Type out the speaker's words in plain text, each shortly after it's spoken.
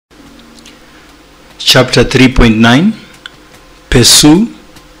Chapter 3.9 Pursue,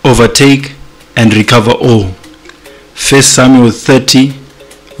 Overtake, and Recover All. 1 Samuel 30,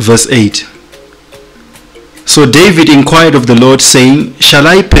 verse 8. So David inquired of the Lord, saying, Shall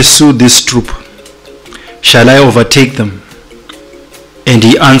I pursue this troop? Shall I overtake them? And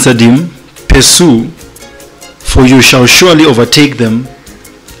he answered him, Pursue, for you shall surely overtake them,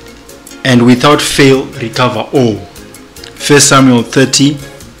 and without fail recover all. 1 Samuel 30,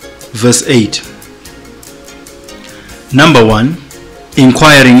 verse 8. Number 1,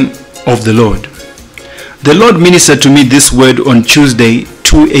 inquiring of the Lord. The Lord ministered to me this word on Tuesday,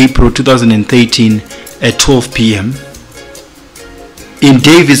 2 April 2013 at 12 p.m. In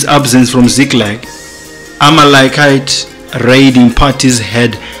David's absence from Ziklag, Amalekite raiding parties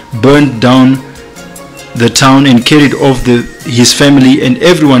had burned down the town and carried off his family and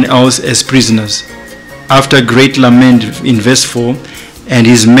everyone else as prisoners. After great lament in verse 4, and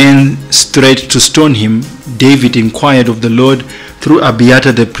his men straight to stone him, David inquired of the Lord through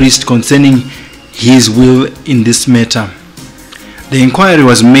Abiathar the priest concerning his will in this matter. The inquiry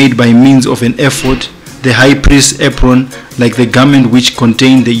was made by means of an ephod, the high priest's apron, like the garment which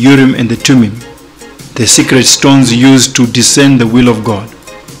contained the Urim and the Thummim, the secret stones used to discern the will of God.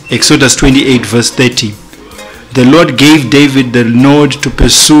 Exodus 28, verse 30. The Lord gave David the nod to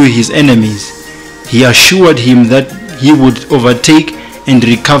pursue his enemies. He assured him that he would overtake and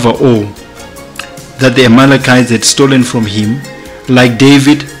recover all that the Amalekites had stolen from him. Like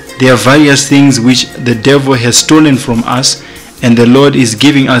David, there are various things which the devil has stolen from us, and the Lord is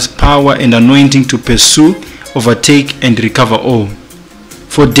giving us power and anointing to pursue, overtake, and recover all.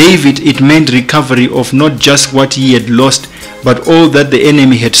 For David, it meant recovery of not just what he had lost, but all that the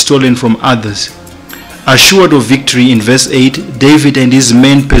enemy had stolen from others. Assured of victory in verse 8, David and his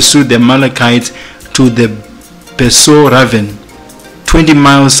men pursued the Amalekites to the Besor Ravine, 20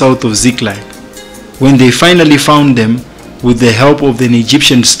 miles south of Ziklag. When they finally found them, with the help of an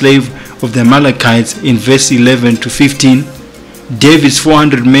Egyptian slave of the Amalekites in verse 11 to 15, David's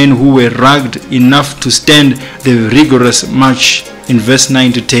 400 men who were rugged enough to stand the rigorous march in verse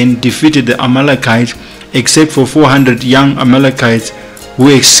 9 to 10 defeated the Amalekites, except for 400 young Amalekites who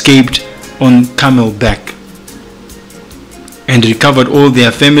escaped on camelback, and recovered all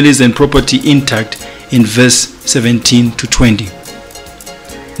their families and property intact in verse 17 to 20.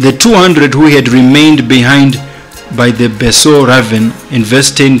 The 200 who had remained behind by the Besor Ravine in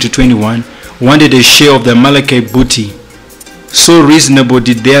verse 10 to 21 wanted a share of the Amalekite booty. So reasonable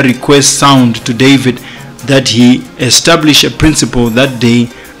did their request sound to David that he established a principle that day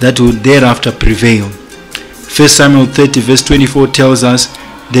that would thereafter prevail. 1 Samuel 30 verse 24 tells us,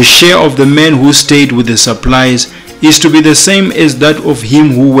 the share of the men who stayed with the supplies is to be the same as that of him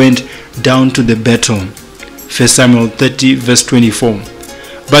who went down to the battle. 1 Samuel 30 verse 24.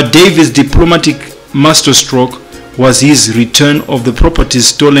 But David's diplomatic masterstroke was his return of the properties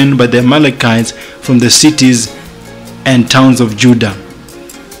stolen by the Amalekites from the cities and towns of Judah.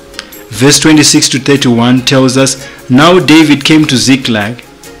 Verse 26 to 31 tells us, now David came to Ziklag.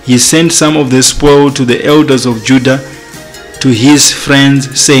 He sent some of the spoil to the elders of Judah, to his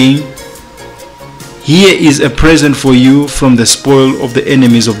friends, saying, here is a present for you from the spoil of the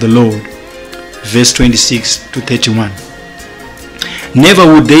enemies of the Lord. Verse 26 to 31. Never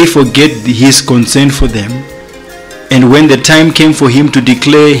would they forget his concern for them, and when the time came for him to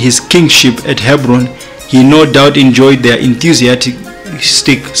declare his kingship at Hebron, he no doubt enjoyed their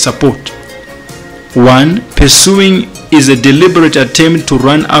enthusiastic support. 1. Pursuing is a deliberate attempt to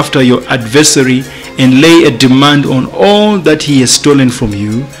run after your adversary and lay a demand on all that he has stolen from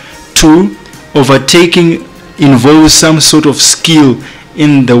you. 2. Overtaking involves some sort of skill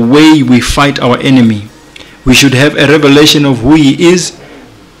in the way we fight our enemy. We should have a revelation of who he is,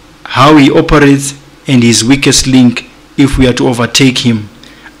 how he operates, and his weakest link if we are to overtake him,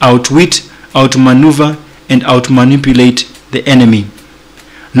 outwit, outmaneuver, and outmanipulate the enemy.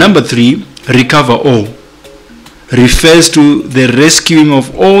 Number 3, recover all, refers to the rescuing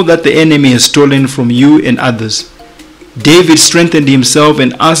of all that the enemy has stolen from you and others. David strengthened himself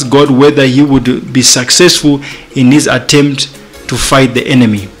and asked God whether he would be successful in his attempt to fight the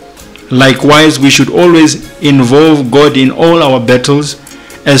enemy. Likewise, we should always involve God in all our battles.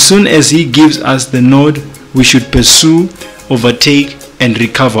 As soon as he gives us the nod, we should pursue, overtake, and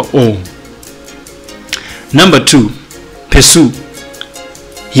recover all. Number 2, pursue.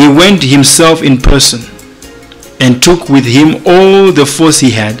 He went himself in person and took with him all the force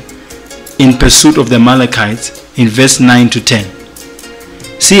he had in pursuit of the Amalekites in verse 9 to 10.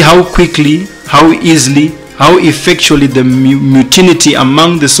 See how quickly, how easily, how effectually the mutiny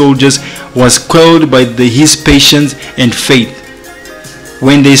among the soldiers was quelled by his patience and faith.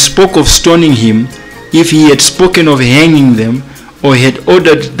 When they spoke of stoning him, if he had spoken of hanging them, or had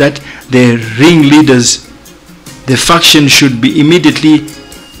ordered that the ringleaders, the faction, should be immediately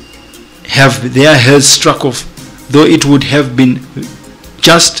have their heads struck off, though it would have been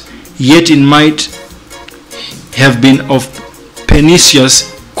just, yet it might have been of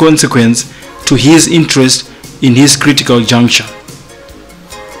pernicious consequence to his interest in his critical juncture.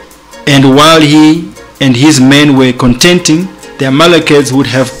 And while he and his men were contending, the Amalekites would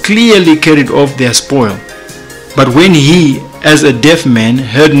have clearly carried off their spoil. But when he, as a deaf man,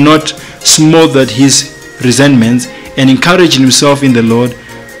 heard not, smothered his resentments, and encouraged himself in the Lord,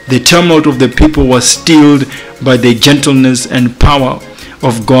 the tumult of the people was stilled by the gentleness and power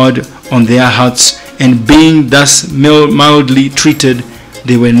of God on their hearts, and being thus mildly treated,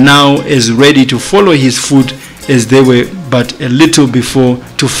 they were now as ready to follow his foot as they were but a little before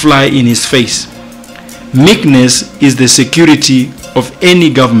to fly in his face. Meekness is the security of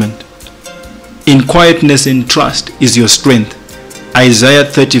any government. In quietness and trust is your strength. Isaiah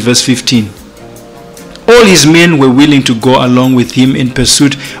 30 verse 15. All his men were willing to go along with him in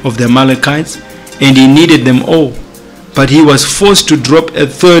pursuit of the Amalekites, and he needed them all. But he was forced to drop a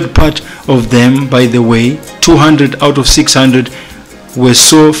third part of them by the way. 200 out of 600 were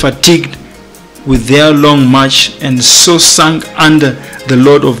so fatigued with their long march and so sunk under the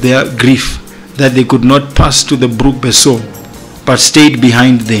load of their grief that they could not pass to the brook Besor, but stayed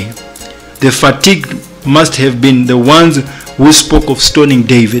behind there. The fatigued must have been the ones who spoke of stoning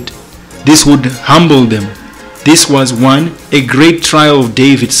David. This would humble them. This was a great trial of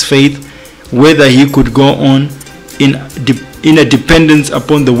David's faith, whether he could go on in a dependence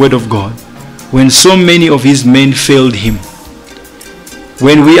upon the word of God, when so many of his men failed him.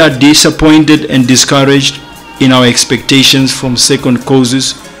 When we are disappointed and discouraged in our expectations from second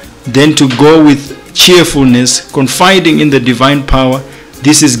causes, then to go with cheerfulness, confiding in the divine power.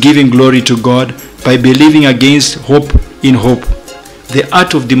 This is giving glory to God by believing against hope in hope. The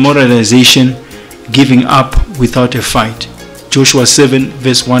art of demoralization, giving up without a fight. Joshua 7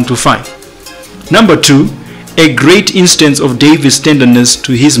 verse 1 to 5. Number 2, a great instance of David's tenderness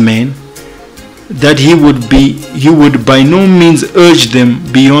to his men, that he would by no means urge them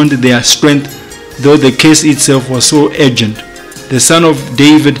beyond their strength, though the case itself was so urgent. The son of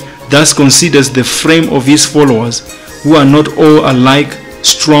David thus considers the frame of his followers, who are not all alike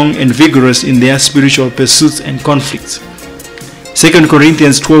strong and vigorous in their spiritual pursuits and conflicts. 2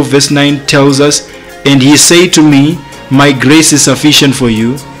 Corinthians 12 verse 9 tells us, "And he said to me, my grace is sufficient for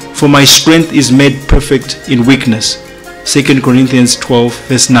you, for my strength is made perfect in weakness." 2 Corinthians 12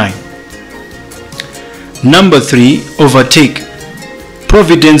 verse 9. Number 3, overtake.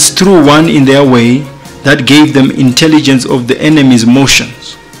 Providence threw one in their way that gave them intelligence of the enemy's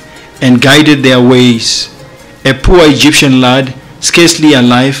motions and guided their ways. A poor Egyptian lad, scarcely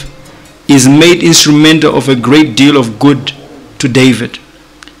alive, is made instrumental of a great deal of good to David.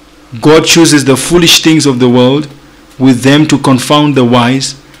 God chooses the foolish things of the world with them to confound the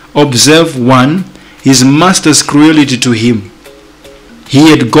wise. Observe 1, his master's cruelty to him. He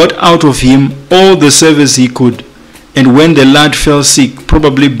had got out of him all the service he could, and when the lad fell sick,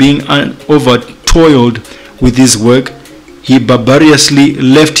 probably being over-toiled with his work, he barbarously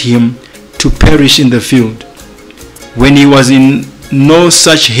left him to perish in the field, when he was in no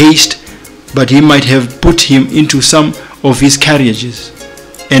such haste, but he might have put him into some of his carriages,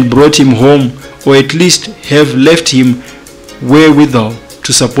 and brought him home, or at least have left him wherewithal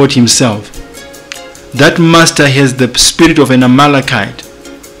to support himself. That master has the spirit of an Amalekite,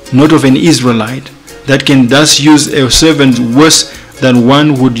 not of an Israelite, that can thus use a servant worse than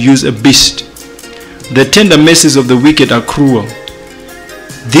one would use a beast. The tender mercies of the wicked are cruel.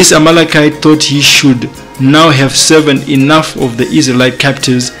 This Amalekite thought he should now have servant enough of the Israelite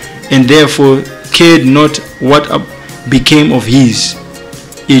captives, and therefore cared not what became of his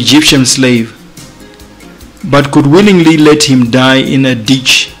Egyptian slave, but could willingly let him die in a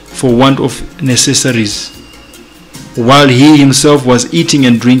ditch for want of necessaries, while he himself was eating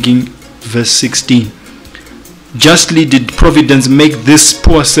and drinking. Verse 16. Justly did Providence make this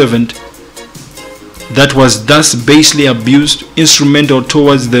poor servant that was thus basely abused instrumental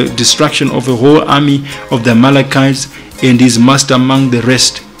towards the destruction of a whole army of the Amalekites, and his master among the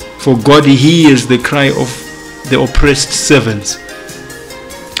rest. For God hears the cry of the oppressed servants.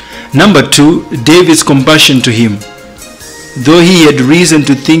 Number 2, David's compassion to him. Though he had reason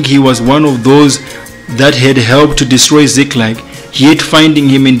to think he was one of those that had helped to destroy Ziklag, yet finding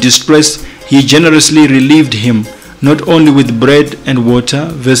him in distress, he generously relieved him, not only with bread and water,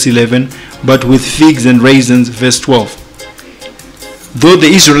 verse 11, but with figs and raisins, verse 12. Though the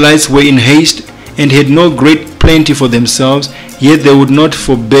Israelites were in haste and had no great plenty for themselves, yet they would not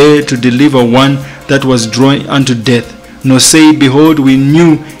forbear to deliver one that was drawn unto death, nor say, behold, we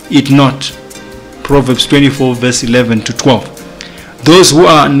knew it not. Proverbs 24 verse 11 to 12. Those who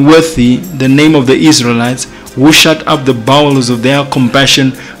are unworthy the name of the Israelites, who shut up the bowels of their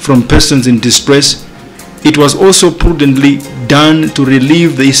compassion from persons in distress, it was also prudently done to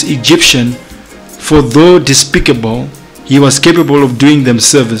relieve this Egyptian, for though despicable, he was capable of doing them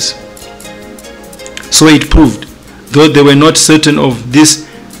service. So it proved, though they were not certain of this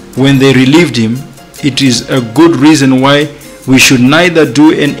when they relieved him. It is a good reason why we should neither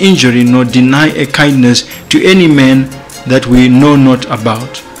do an injury nor deny a kindness to any man that we know not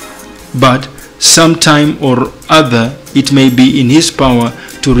about. But sometime or other it may be in his power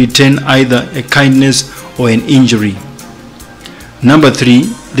to return either a kindness or an injury. Number 3,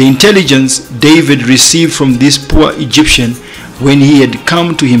 the intelligence David received from this poor Egyptian when he had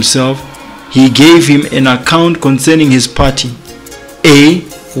come to himself. He gave him an account concerning his party. A,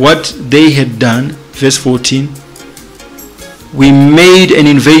 what they had done, verse 14. We made an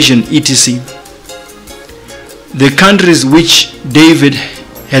invasion, etc. The countries which David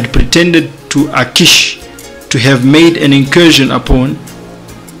had pretended to Achish to have made an incursion upon,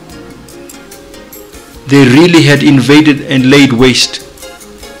 they really had invaded and laid waste.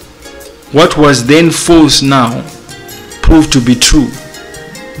 What was then false now proved to be true.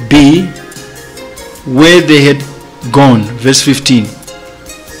 B, where they had gone, verse 15.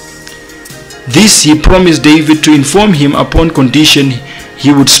 This he promised David to inform him upon condition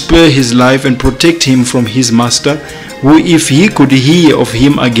he would spare his life and protect him from his master, who, if he could hear of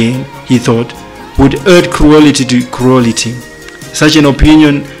him again, he thought, would add cruelty to cruelty. Such an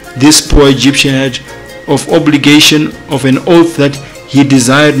opinion this poor Egyptian had of obligation of an oath that he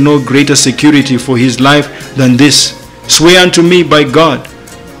desired no greater security for his life than this. Swear unto me by God,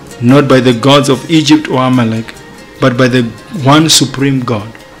 not by the gods of Egypt or Amalek, but by the one supreme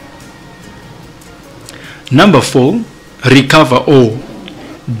God. Number 4, recover all.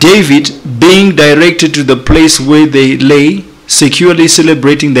 David, being directed to the place where they lay, securely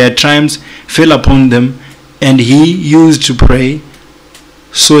celebrating their triumphs, fell upon them, and he used to pray,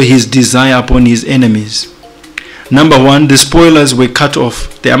 so his desire upon his enemies. Number 1, the spoilers were cut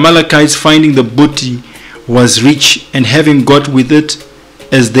off. The Amalekites, finding the booty was rich, and having got with it,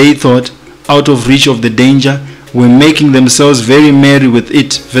 as they thought, out of reach of the danger, were making themselves very merry with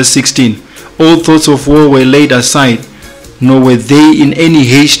it. Verse 16. All thoughts of war were laid aside, nor were they in any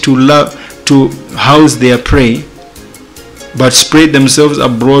haste to house their prey, but spread themselves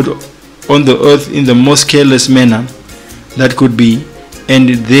abroad on the earth in the most careless manner that could be, and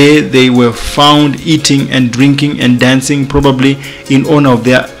there they were found eating and drinking and dancing, probably in honor of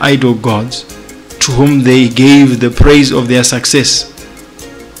their idol gods, to whom they gave the praise of their success.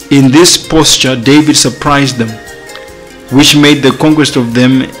 In this posture David surprised them, which made the conquest of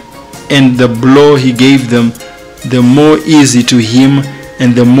them and the blow he gave them the more easy to him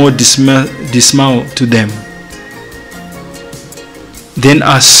and the more dismal to them. Then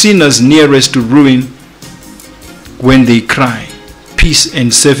are sinners nearest to ruin when they cry, peace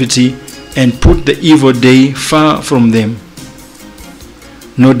and safety, and put the evil day far from them.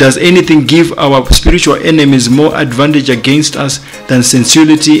 Nor does anything give our spiritual enemies more advantage against us than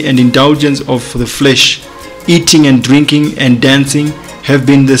sensuality and indulgence of the flesh. Eating and drinking and dancing have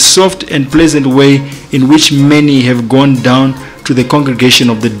been the soft and pleasant way in which many have gone down to the congregation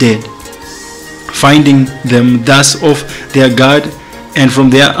of the dead. Finding them thus off their guard, and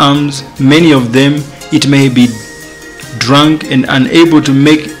from their arms, many of them, it may be, drunk and unable to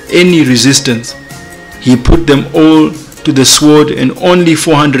make any resistance, he put them all to the sword, and only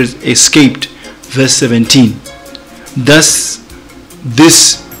 400 escaped. Verse 17. Thus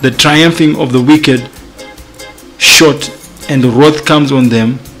this, the triumphing of the wicked, short, and the wrath comes on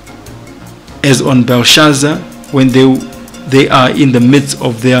them, as on Belshazzar, when they are in the midst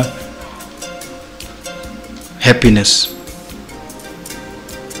of their happiness.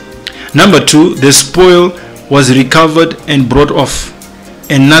 Number 2, the spoil was recovered and brought off,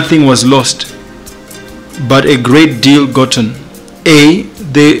 and nothing was lost, but a great deal gotten. A,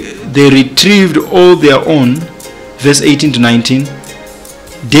 they retrieved all their own. Verse 18 to 19.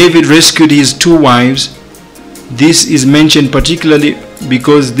 David rescued his 2 wives. This is mentioned particularly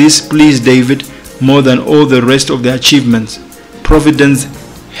because this pleased David more than all the rest of the achievements. Providence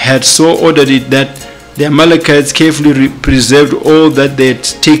had so ordered it that the Amalekites carefully preserved all that they had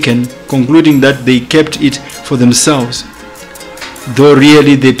taken, concluding that they kept it for themselves, though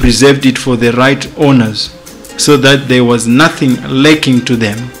really they preserved it for the right owners, so that there was nothing lacking to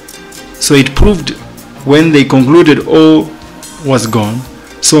them. So it proved, when they concluded all was gone,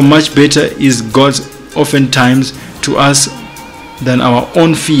 so much better is God oftentimes to us than our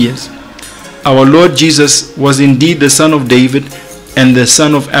own fears. Our Lord Jesus was indeed the son of David and the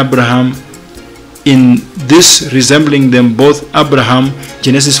son of Abraham, in this resembling them both, Abraham,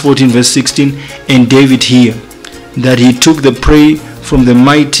 Genesis 14 verse 16, and David here, that he took the prey from the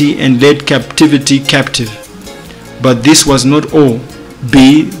mighty and led captivity captive. But this was not all.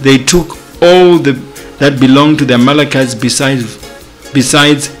 B, they took all that belonged to the Amalekites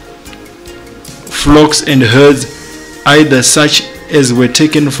besides flocks and herds, either such as were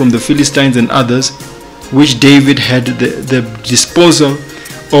taken from the Philistines and others, which David had the disposal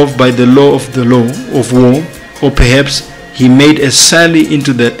of by the law of war, or perhaps he made a sally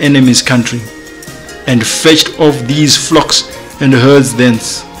into the enemy's country, and fetched off these flocks and herds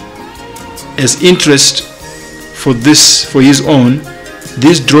thence. As interest for his own,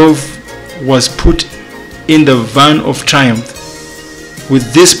 this drove was put in the van of triumph.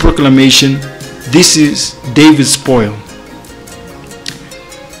 With this proclamation, this is David's spoil.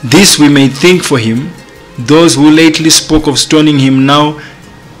 This we may think for him. Those who lately spoke of stoning him now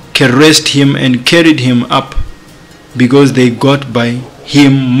caressed him and carried him up, because they got by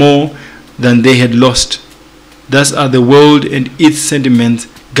him more than they had lost. Thus are the world and its sentiments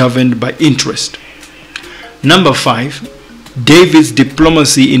governed by interest. Number 5, David's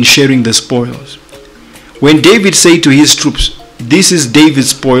diplomacy in sharing the spoils. When David said to his troops, "This is David's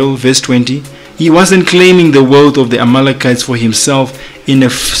spoil," verse 20, he wasn't claiming the wealth of the Amalekites for himself in a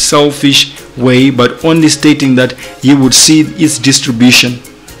selfish way, but only stating that he would see its distribution.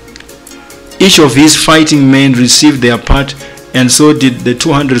 Each of his fighting men received their part, and so did the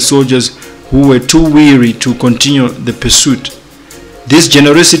 200 soldiers who were too weary to continue the pursuit. This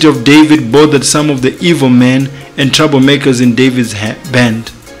generosity of David bothered some of the evil men and troublemakers in David's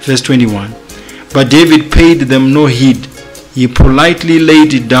band. Verse 21. But David paid them no heed. He politely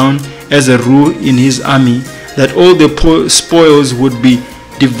laid it down as a rule in his army that all the spoils would be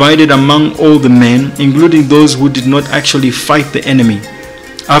divided among all the men, including those who did not actually fight the enemy.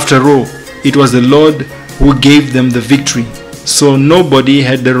 After all, it was the Lord who gave them the victory, so nobody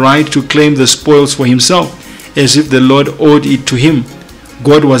had the right to claim the spoils for himself, as if the Lord owed it to him.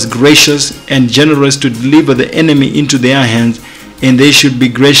 God was gracious and generous to deliver the enemy into their hands, and they should be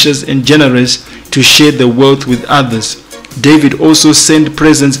gracious and generous to share the wealth with others. David also sent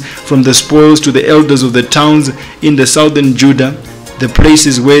presents from the spoils to the elders of the towns in the southern Judah, the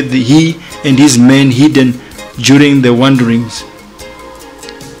places where he and his men hidden during the wanderings.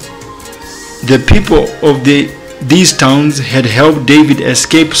 The people of these towns had helped David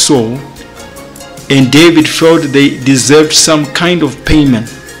escape Saul, and David felt they deserved some kind of payment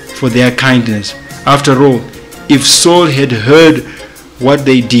for their kindness. After all, if Saul had heard what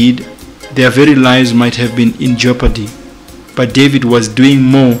they did, their very lives might have been in jeopardy. But David was doing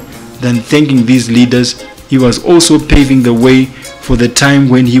more than thanking these leaders. He was also paving the way for the time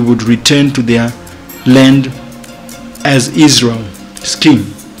when he would return to their land as Israel's king,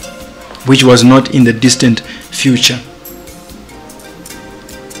 which was not in the distant future.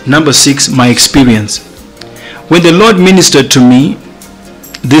 Number 6, my experience. When the Lord ministered to me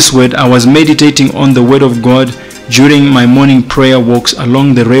this word, I was meditating on the word of God during my morning prayer walks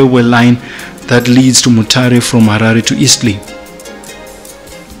along the railway line that leads to Mutare from Harare to Eastleigh.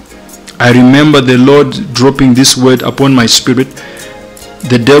 I remember the Lord dropping this word upon my spirit.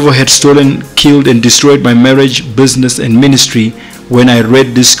 The devil had stolen, killed, and destroyed my marriage, business, and ministry when I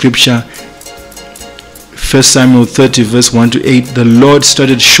read this scripture, 1 Samuel 30 verse 1 to 8. The Lord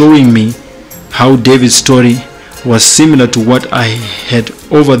started showing me how David's story was similar to what I had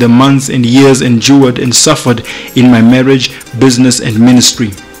over the months and years endured and suffered in my marriage, business, and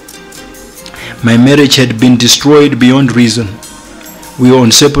ministry. My marriage had been destroyed beyond reason. We were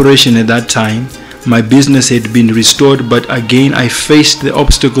on separation at that time. My business had been restored, but again I faced the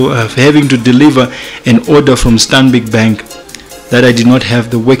obstacle of having to deliver an order from Stanbic Bank that I did not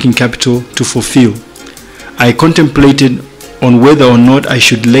have the working capital to fulfill. I contemplated on whether or not I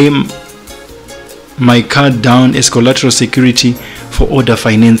should lay my car down as collateral security for order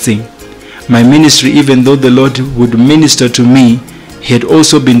financing. My ministry, even though the Lord would minister to me, had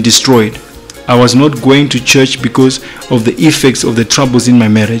also been destroyed. I was not going to church because of the effects of the troubles in my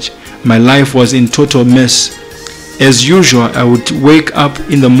marriage. My life was in total mess. As usual, I would wake up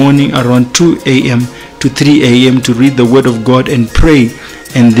in the morning around 2 a.m. to 3 a.m. to read the Word of God and pray,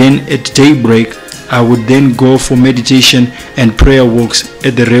 and then at daybreak, I would then go for meditation and prayer walks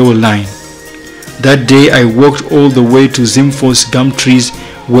at the railway line. That day, I walked all the way to Zimfos gum trees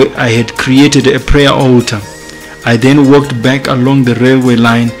where I had created a prayer altar. I then walked back along the railway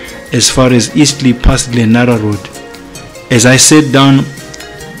line as far as Eastleigh past Glenara Road. As I sat down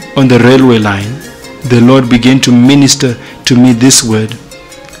on the railway line, the Lord began to minister to me this word: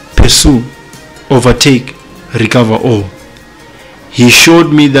 pursue overtake, recover all. He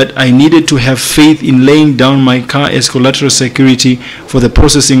showed me that I needed to have faith in laying down my car as collateral security for the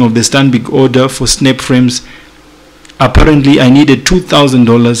processing of the Stanbic order for snap frames. Apparently, I needed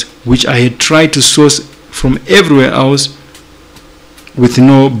 $2,000, which I had tried to source from everywhere else with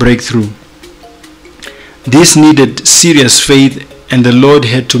no breakthrough. This needed serious faith, and the Lord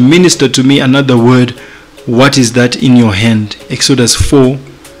had to minister to me another word. What is that in your hand? Exodus 4,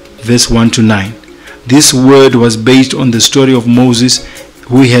 verse 1 to 9. This word was based on the story of Moses,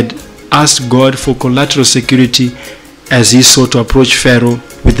 who had asked God for collateral security as he sought to approach Pharaoh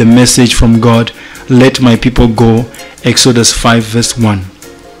with the message from God, "Let my people go," Exodus 5 verse 1.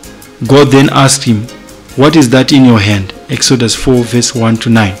 God then asked him, "What is that in your hand?" Exodus 4 verse 1 to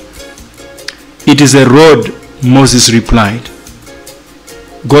 9. "It is a rod," Moses replied.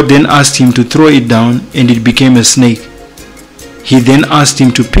 God then asked him to throw it down, and it became a snake. He then asked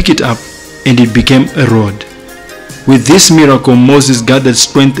him to pick it up, and it became a rod. With this miracle, Moses gathered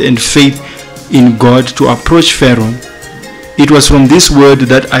strength and faith in God to approach Pharaoh. It was from this word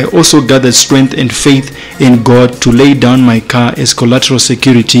that I also gathered strength and faith in God to lay down my car as collateral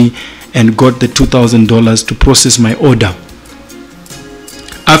security and got the $2,000 to process my order.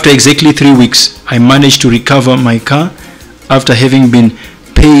 After exactly 3 weeks, I managed to recover my car after having been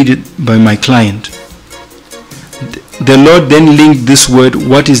paid by my client. The Lord then linked this word,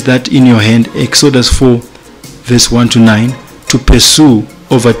 "What is that in your hand?" Exodus 4 verse 1 to 9, to pursue,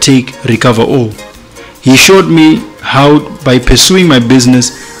 overtake, recover all. He showed me how by pursuing my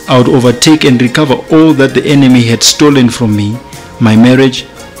business, I would overtake and recover all that the enemy had stolen from me, my marriage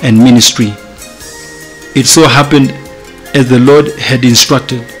and ministry. It so happened as the Lord had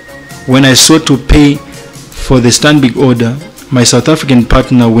instructed. When I sought to pay for the Stanbic order, my South African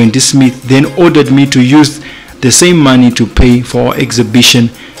partner Wendy Smith then ordered me to use the same money to pay for our exhibition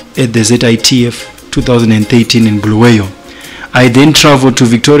at the ZITF 2013 in Bulawayo. I then traveled to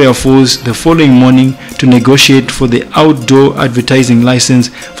Victoria Falls the following morning to negotiate for the outdoor advertising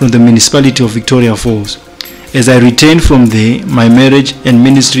license from the municipality of Victoria Falls. As I returned from there, my marriage and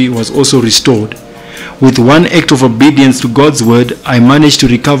ministry was also restored. With one act of obedience to God's word, I managed to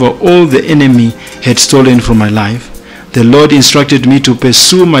recover all the enemy had stolen from my life. The Lord instructed me to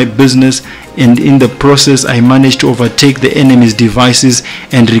pursue my business, and in the process I managed to overtake the enemy's devices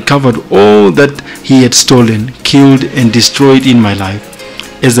and recovered all that he had stolen, killed and destroyed in my life.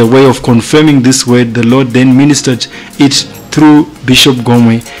 As a way of confirming this word, the Lord then ministered it through Bishop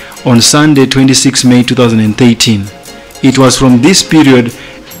Gomwe on Sunday 26 May 2013. It was from this period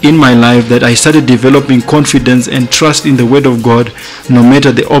in my life that I started developing confidence and trust in the word of God no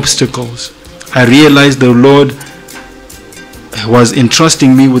matter the obstacles. I realized the Lord was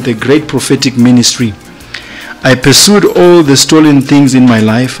entrusting me with a great prophetic ministry. I pursued all the stolen things in my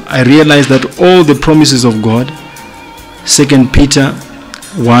life. I realized that all the promises of God, 2 Peter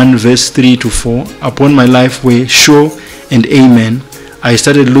 1 verse 3 to 4, upon my life were sure and amen. I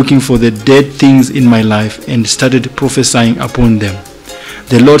started looking for the dead things in my life and started prophesying upon them.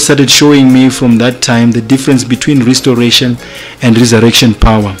 The Lord started showing me from that time the difference between restoration and resurrection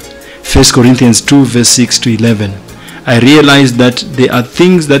power. 1 Corinthians 2 verse 6 to 11. I realized that there are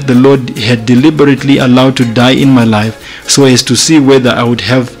things that the Lord had deliberately allowed to die in my life so as to see whether I would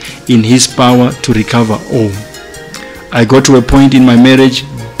have in His power to recover all. I got to a point in my marriage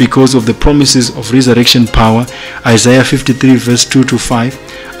because of the promises of resurrection power. Isaiah 53 verse 2 to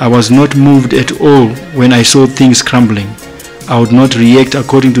 5. I was not moved at all when I saw things crumbling. I would not react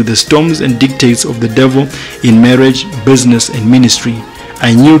according to the storms and dictates of the devil in marriage, business and ministry.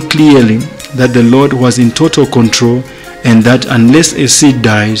 I knew clearly that the Lord was in total control and that unless a seed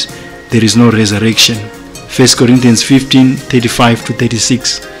dies, there is no resurrection. 1 Corinthians 15, 35 to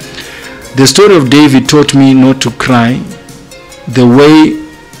 36. The story of David taught me not to cry the way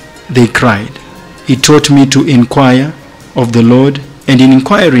they cried. It taught me to inquire of the Lord, and in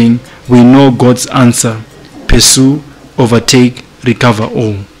inquiring, we know God's answer. Pursue, overtake, recover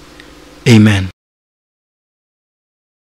all. Amen.